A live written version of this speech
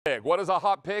pick. What is a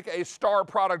hot pick? A star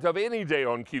product of any day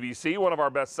on QVC, one of our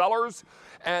best sellers.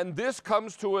 And this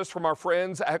comes to us from our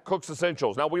friends at Cook's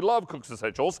Essentials. Now, we love Cook's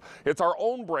Essentials. It's our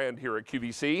own brand here at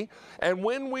QVC. And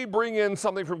when we bring in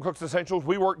something from Cook's Essentials,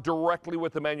 we work directly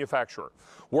with the manufacturer.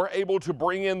 We're able to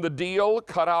bring in the deal,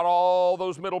 cut out all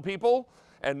those middle people,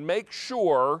 and make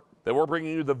sure that we're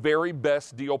bringing you the very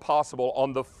best deal possible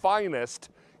on the finest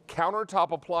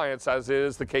countertop appliance, as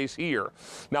is the case here.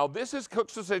 Now, this is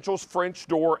Cook's Essentials French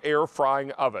door air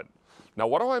frying oven. Now,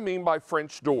 what do I mean by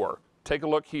French door? Take a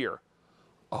look here.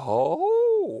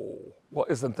 Oh, well,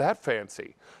 isn't that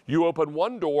fancy? You open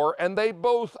one door and they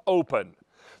both open.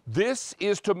 This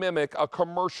is to mimic a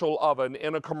commercial oven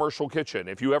in a commercial kitchen.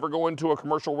 If you ever go into a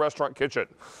commercial restaurant kitchen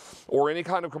or any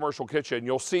kind of commercial kitchen,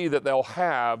 you'll see that they'll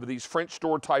have these French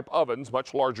door type ovens,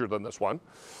 much larger than this one,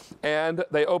 and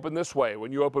they open this way.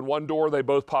 When you open one door, they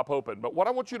both pop open. But what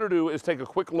I want you to do is take a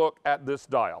quick look at this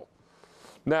dial.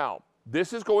 Now,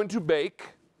 this is going to bake.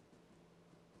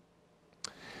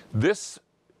 This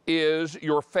is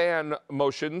your fan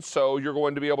motion, so you're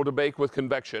going to be able to bake with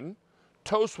convection,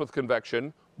 toast with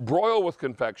convection, broil with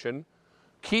convection,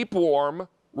 keep warm,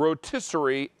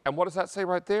 rotisserie, and what does that say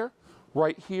right there?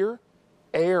 Right here,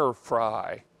 air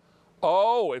fry.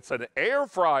 Oh, it's an air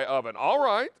fry oven. All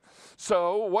right.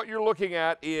 So what you're looking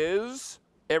at is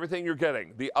everything you're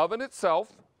getting. The oven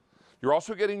itself. You're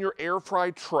also getting your air fry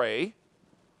tray.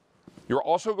 You're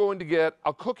also going to get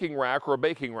a cooking rack or a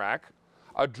baking rack,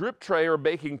 a drip tray or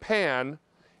baking pan,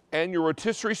 and your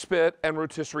rotisserie spit and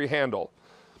rotisserie handle.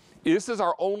 This is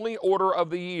our only order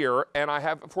of the year, and I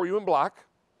have it for you in black,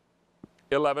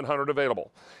 1,100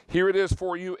 available. Here it is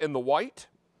for you in the white,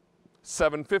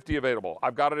 750 available.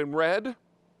 I've got it in red,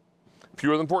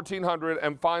 fewer than 1,400,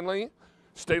 and finally,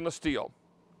 stainless steel,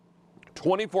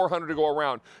 2,400 to go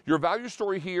around. Your value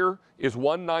story here is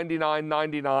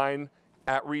 $199.99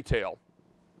 at retail.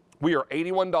 We are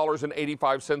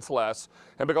 $81.85 less,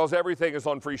 and because everything is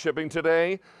on free shipping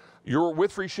today, you're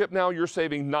with free ship now, you're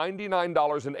saving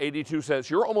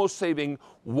 $99.82. You're almost saving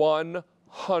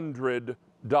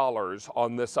 $100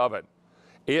 on this oven.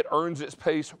 It earns its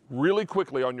pace really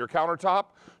quickly on your countertop.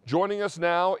 Joining us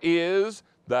now is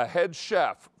the head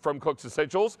chef from Cook's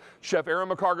Essentials. Chef Aaron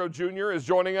McCargo Jr. is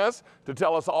joining us to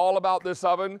tell us all about this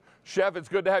oven. Chef, it's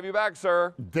good to have you back,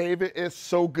 sir. David, it's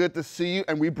so good to see you,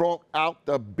 and we brought out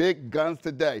the big guns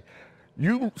today.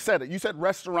 You said it. You said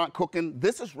restaurant cooking.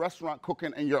 This is restaurant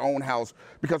cooking in your own house,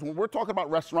 because when we're talking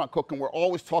about restaurant cooking, we're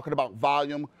always talking about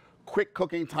volume, quick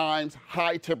cooking times,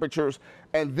 high temperatures,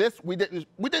 and this we didn't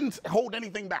hold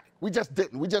anything back. We just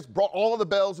didn't. We just brought all of the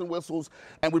bells and whistles,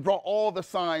 and we brought all the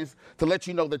signs to let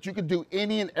you know that you could do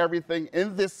any and everything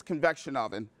in this convection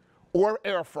oven or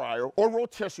air fryer or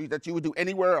rotisserie that you would do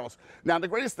anywhere else. Now, the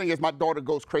greatest thing is my daughter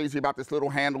goes crazy about this little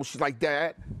handle. She's like,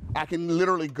 Dad, I can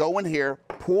literally go in here,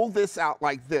 pull this out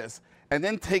like this, and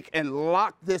then take and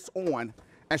lock this on,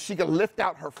 and she can lift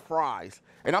out her fries.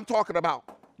 And I'm talking about,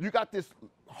 you got this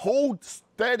hold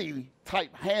steady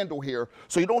type handle here,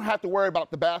 so you don't have to worry about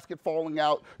the basket falling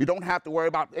out. You don't have to worry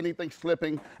about anything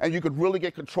slipping, and you could really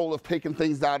get control of taking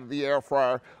things out of the air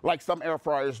fryer like some air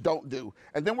fryers don't do.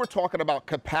 And then we're talking about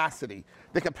capacity.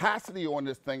 The capacity on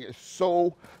this thing is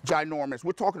so ginormous.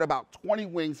 We're talking about 20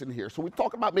 wings in here. So we're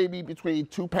talking about maybe between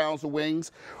 2 pounds of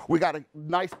wings. We got a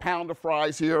nice pound of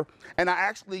fries here, and I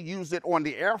actually used it on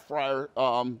the air fryer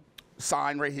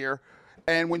sign right here.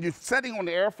 And when you're setting on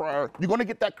the air fryer, you're going to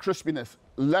get that crispiness,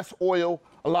 less oil,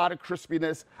 a lot of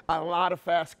crispiness, a lot of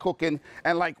fast cooking.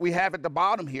 And like we have at the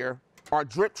bottom here, our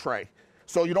drip tray.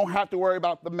 So you don't have to worry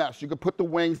about the mess. You can put the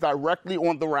wings directly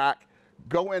on the rack,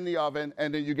 go in the oven,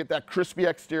 and then you get that crispy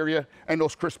exterior and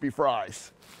those crispy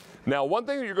fries. Now, one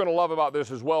thing that you're going to love about this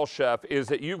as well, Chef, is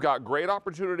that you've got great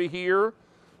opportunity here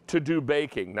to do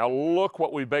baking. Now, look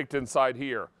what we baked inside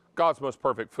here. God's most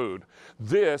perfect food.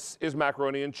 This is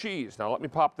macaroni and cheese. Now let me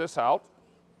pop this out.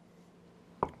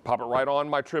 Pop it right on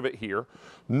my trivet here.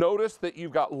 Notice that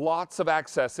you've got lots of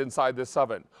access inside this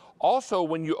oven. Also,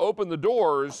 when you open the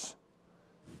doors,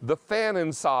 the fan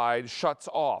inside shuts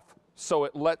off, so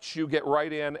it lets you get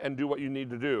right in and do what you need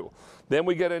to do. Then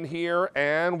we get in here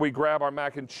and we grab our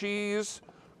mac and cheese,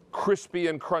 crispy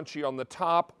and crunchy on the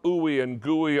top, ooey and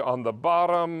gooey on the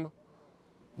bottom.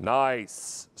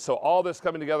 Nice. So all this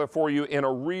coming together for you in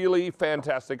a really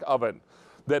fantastic oven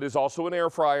that is also an air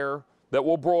fryer, that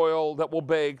will broil, that will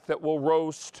bake, that will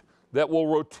roast, that will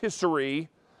rotisserie,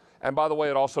 and by the way,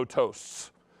 it also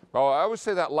toasts. Well, I always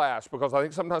say that last because I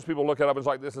think sometimes people look at ovens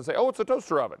like this and say, oh, it's a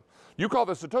toaster oven. You call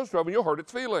this a toaster oven, you'll hurt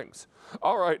its feelings.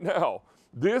 All right, now,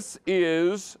 this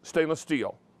is stainless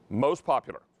steel, most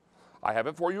popular. I have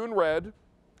it for you in red,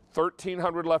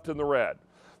 1,300 left in the red.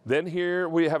 Then here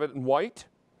we have it in white,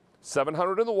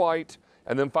 700 in the white,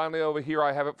 and then finally over here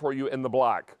I have it for you in the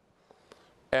black.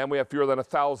 And we have fewer than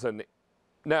 1,000.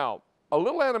 Now, a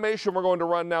little animation we're going to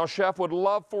run now. Chef, would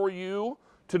love for you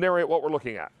to narrate what we're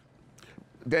looking at.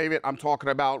 David, I'm talking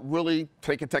about really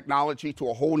taking technology to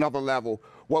a whole nother level.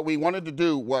 What we wanted to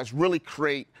do was really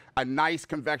create a nice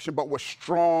convection, but with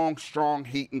strong, strong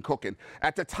heat and cooking.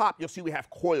 At the top, you'll see we have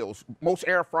coils. Most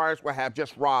air fryers will have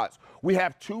just rods. We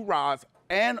have 2 rods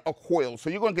and a coil, so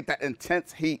you're gonna get that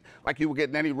intense heat like you would get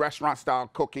in any restaurant-style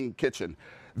cooking kitchen.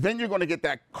 Then you're gonna get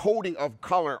that coating of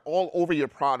color all over your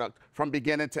product from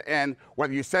beginning to end,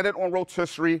 whether you set it on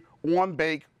rotisserie, on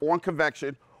bake, on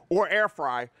convection, or air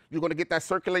fry. You're gonna get that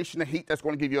circulation of heat that's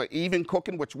gonna give you an even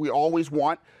cooking, which we always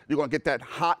want. You're gonna get that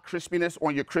hot crispiness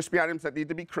on your crispy items that need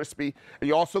to be crispy. And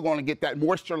you're also gonna get that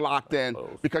moisture locked in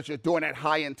because you're doing that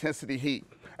high intensity heat.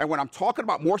 And when I'm talking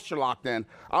about moisture locked in,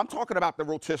 I'm talking about the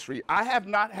rotisserie. I have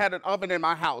not had an oven in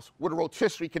my house with a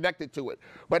rotisserie connected to it,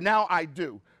 but now I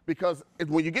do. Because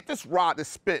when you get this rod, this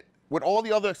spit, with all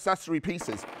the other accessory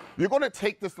pieces, you're gonna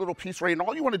take this little piece right, and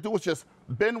all you wanna do is just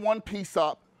bend one piece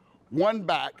up, one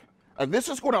back, and this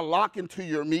is gonna lock into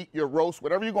your meat, your roast,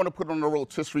 whatever you're gonna put on the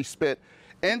rotisserie spit,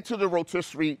 into the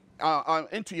rotisserie,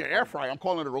 into your air fryer. I'm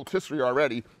calling it a rotisserie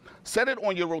already. Set it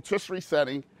on your rotisserie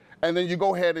setting, and then you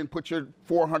go ahead and put your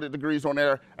 400 degrees on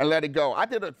there and let it go. I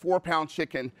did a 4-pound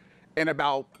chicken in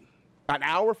about an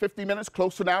hour, 50 minutes,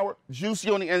 close to an hour. Juicy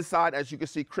on the inside, as you can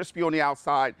see, crispy on the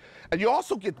outside. And you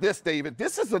also get this, David.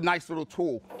 This is a nice little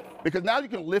tool because now you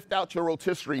can lift out your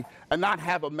rotisserie and not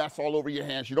have a mess all over your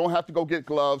hands. You don't have to go get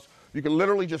gloves. You can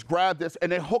literally just grab this,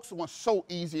 and it hooks on so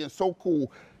easy and so cool.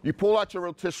 You pull out your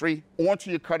rotisserie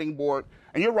onto your cutting board,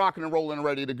 and you're rocking and rolling and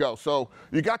ready to go. So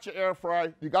you got your air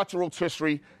fry, you got your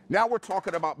rotisserie. Now we're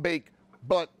talking about bake,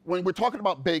 but when we're talking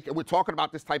about bake and we're talking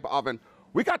about this type of oven,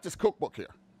 we got this cookbook here.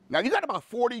 Now, you got about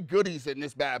 40 goodies in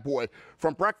this bad boy,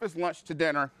 from breakfast, lunch, to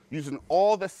dinner, using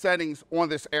all the settings on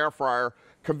this air fryer: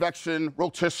 convection,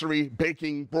 rotisserie,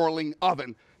 baking, broiling,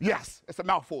 oven. Yes, it's a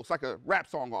mouthful. It's like a rap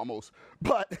song almost.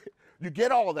 But you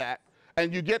get all that,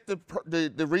 and you get the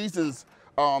reasons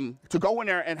to go in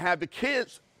there and have the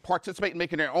kids participate in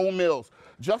making their own meals.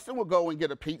 Justin will go and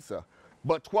get a pizza,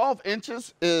 but 12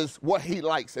 inches is what he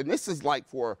likes, and this is like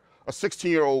for a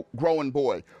 16-year-old growing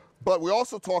boy. But we're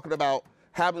also talking about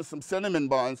having some cinnamon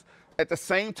buns at the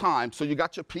same time. So you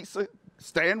got your pizza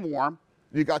staying warm,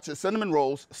 you got your cinnamon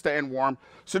rolls staying warm.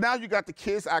 So now you got the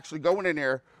kids actually going in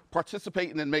there,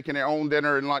 participating in making their own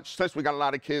dinner and lunch, since we got a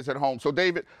lot of kids at home. So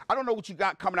David, I don't know what you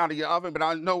got coming out of your oven, but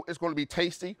I know it's going to be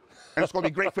tasty and it's going to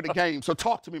be great for the game. So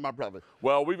talk to me, my brother.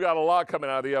 Well, we've got a lot coming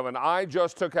out of the oven. I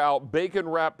just took out bacon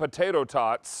wrapped potato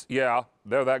tots. Yeah,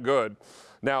 they're that good.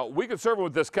 Now, we could serve them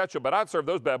with this ketchup, but I'd serve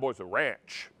those bad boys with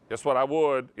ranch. Yes, what I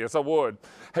would. Yes, I would.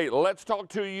 Hey, let's talk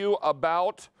to you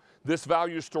about this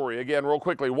value story. Again, real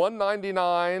quickly,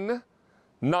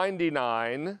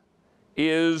 $199.99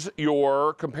 is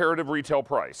your comparative retail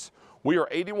price. We are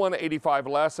 $81.85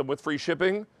 less, and with free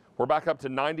shipping, we're back up to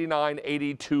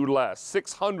 $99.82 less.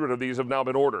 600 of these have now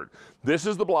been ordered. This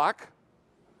is the black.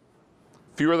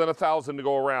 Fewer than 1,000 to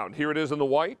go around. Here it is in the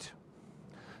white.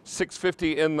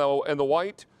 $650 in the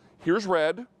white. Here's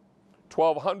red.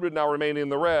 1,200 now remaining in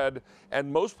the red,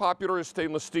 and most popular is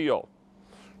stainless steel.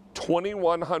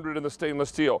 2,100 in the stainless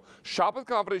steel. Shop with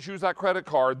confidence, use that credit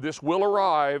card. This will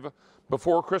arrive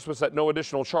before Christmas at no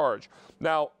additional charge.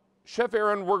 Now, Chef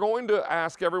Aaron, we're going to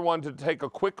ask everyone to take a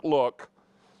quick look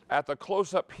at the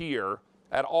close-up here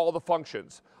at all the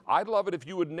functions. I'd love it if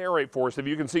you would narrate for us, if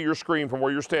you can see your screen from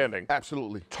where you're standing.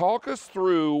 Absolutely. Talk us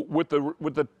through, with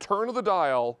the turn of the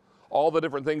dial, all the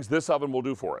different things this oven will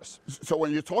do for us. So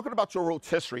when you're talking about your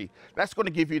rotisserie, that's going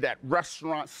to give you that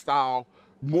restaurant style,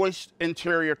 moist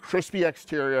interior, crispy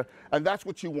exterior, and that's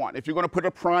what you want. If you're going to put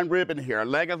a prime rib in here, a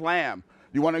leg of lamb,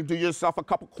 you want to do yourself a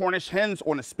couple Cornish hens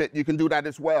on a spit, you can do that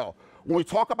as well. When we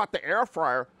talk about the air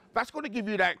fryer, that's going to give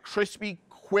you that crispy,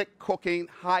 quick cooking,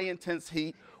 high intense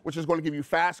heat, which is going to give you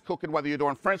fast cooking, whether you're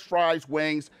doing French fries,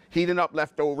 wings, heating up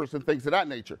leftovers, and things of that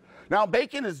nature. Now,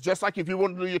 baking is just like if you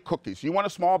want to do your cookies. You want a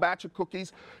small batch of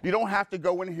cookies, you don't have to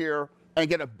go in here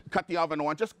and cut the oven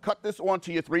on. Just cut this on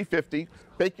to your 350,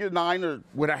 bake your 9 or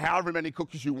however many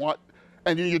cookies you want,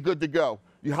 and then you're good to go.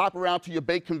 You hop around to your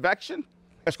baked convection.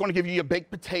 It's going to give you your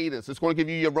baked potatoes. It's going to give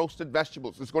you your roasted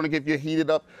vegetables. It's going to give you heated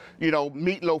up,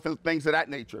 meatloaf and things of that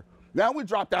nature. Now we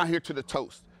drop down here to the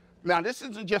toast. Now, this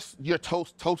isn't just your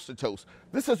toast to toast.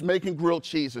 This is making grilled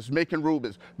cheeses, making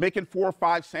Rubens, making 4 or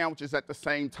 5 sandwiches at the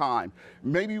same time.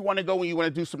 Maybe you want to go and you want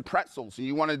to do some pretzels, and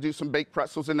you want to do some baked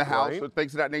pretzels in the house or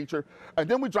things of that nature. And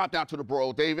then we drop down to the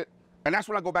broil, David. And that's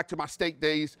when I go back to my steak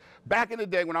days. Back in the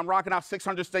day when I'm rocking out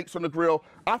 600 steaks on the grill,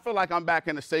 I feel like I'm back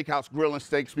in the steakhouse grilling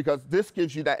steaks because this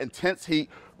gives you that intense heat,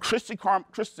 crispy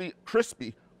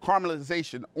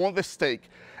caramelization on the steak.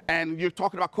 And you're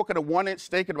talking about cooking a 1-inch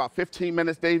steak in about 15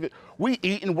 minutes, David. We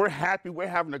eating, we're happy, we're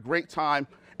having a great time,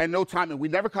 and no time, and we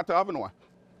never cut the oven on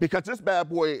because this bad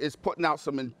boy is putting out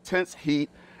some intense heat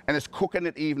and it's cooking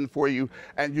it even for you.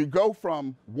 And you go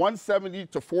from 170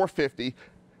 to 450.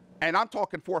 And I'm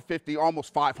talking 450,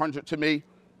 almost 500 to me.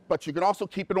 But you can also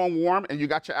keep it on warm, and you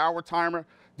got your hour timer.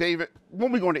 David, when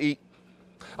are we going to eat?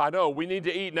 I know, we need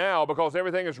to eat now because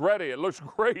everything is ready. It looks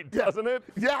great, doesn't it?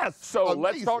 Yes. So amazing.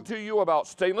 Let's talk to you about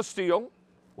stainless steel.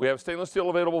 We have stainless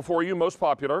steel available for you, most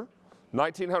popular.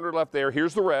 1,900 left there.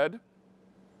 Here's the red.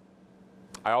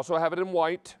 I also have it in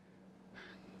white.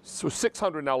 So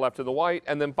 600 now left in the white.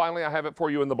 And then finally, I have it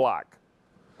for you in the black.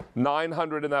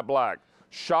 900 in that black.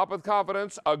 Shop with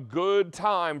confidence, a good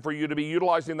time for you to be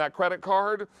utilizing that credit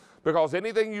card because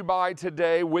anything you buy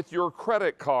today with your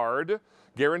credit card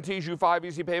guarantees you 5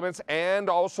 easy payments, and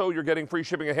also you're getting free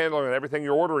shipping and handling on everything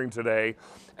you're ordering today,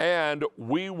 and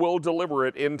we will deliver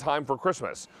it in time for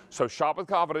Christmas. So shop with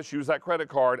confidence, use that credit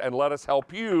card, and let us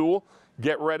help you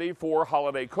get ready for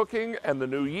holiday cooking and the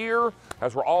new year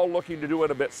as we're all looking to do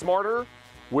it a bit smarter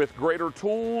with greater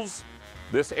tools.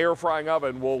 This air frying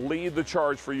oven will lead the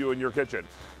charge for you in your kitchen.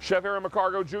 Chef Aaron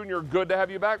McCargo Jr., good to have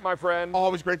you back, my friend.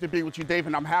 Always great to be with you,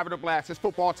 David. I'm having a blast. It's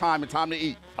football time and time to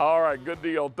eat. All right, good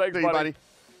deal. Thanks, buddy.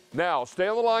 Now, stay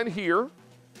on the line here,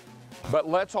 but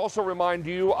let's also remind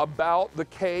you about the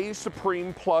K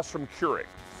Supreme Plus from Keurig.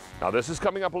 Now, this is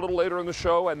coming up a little later in the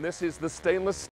show, and this is the stainless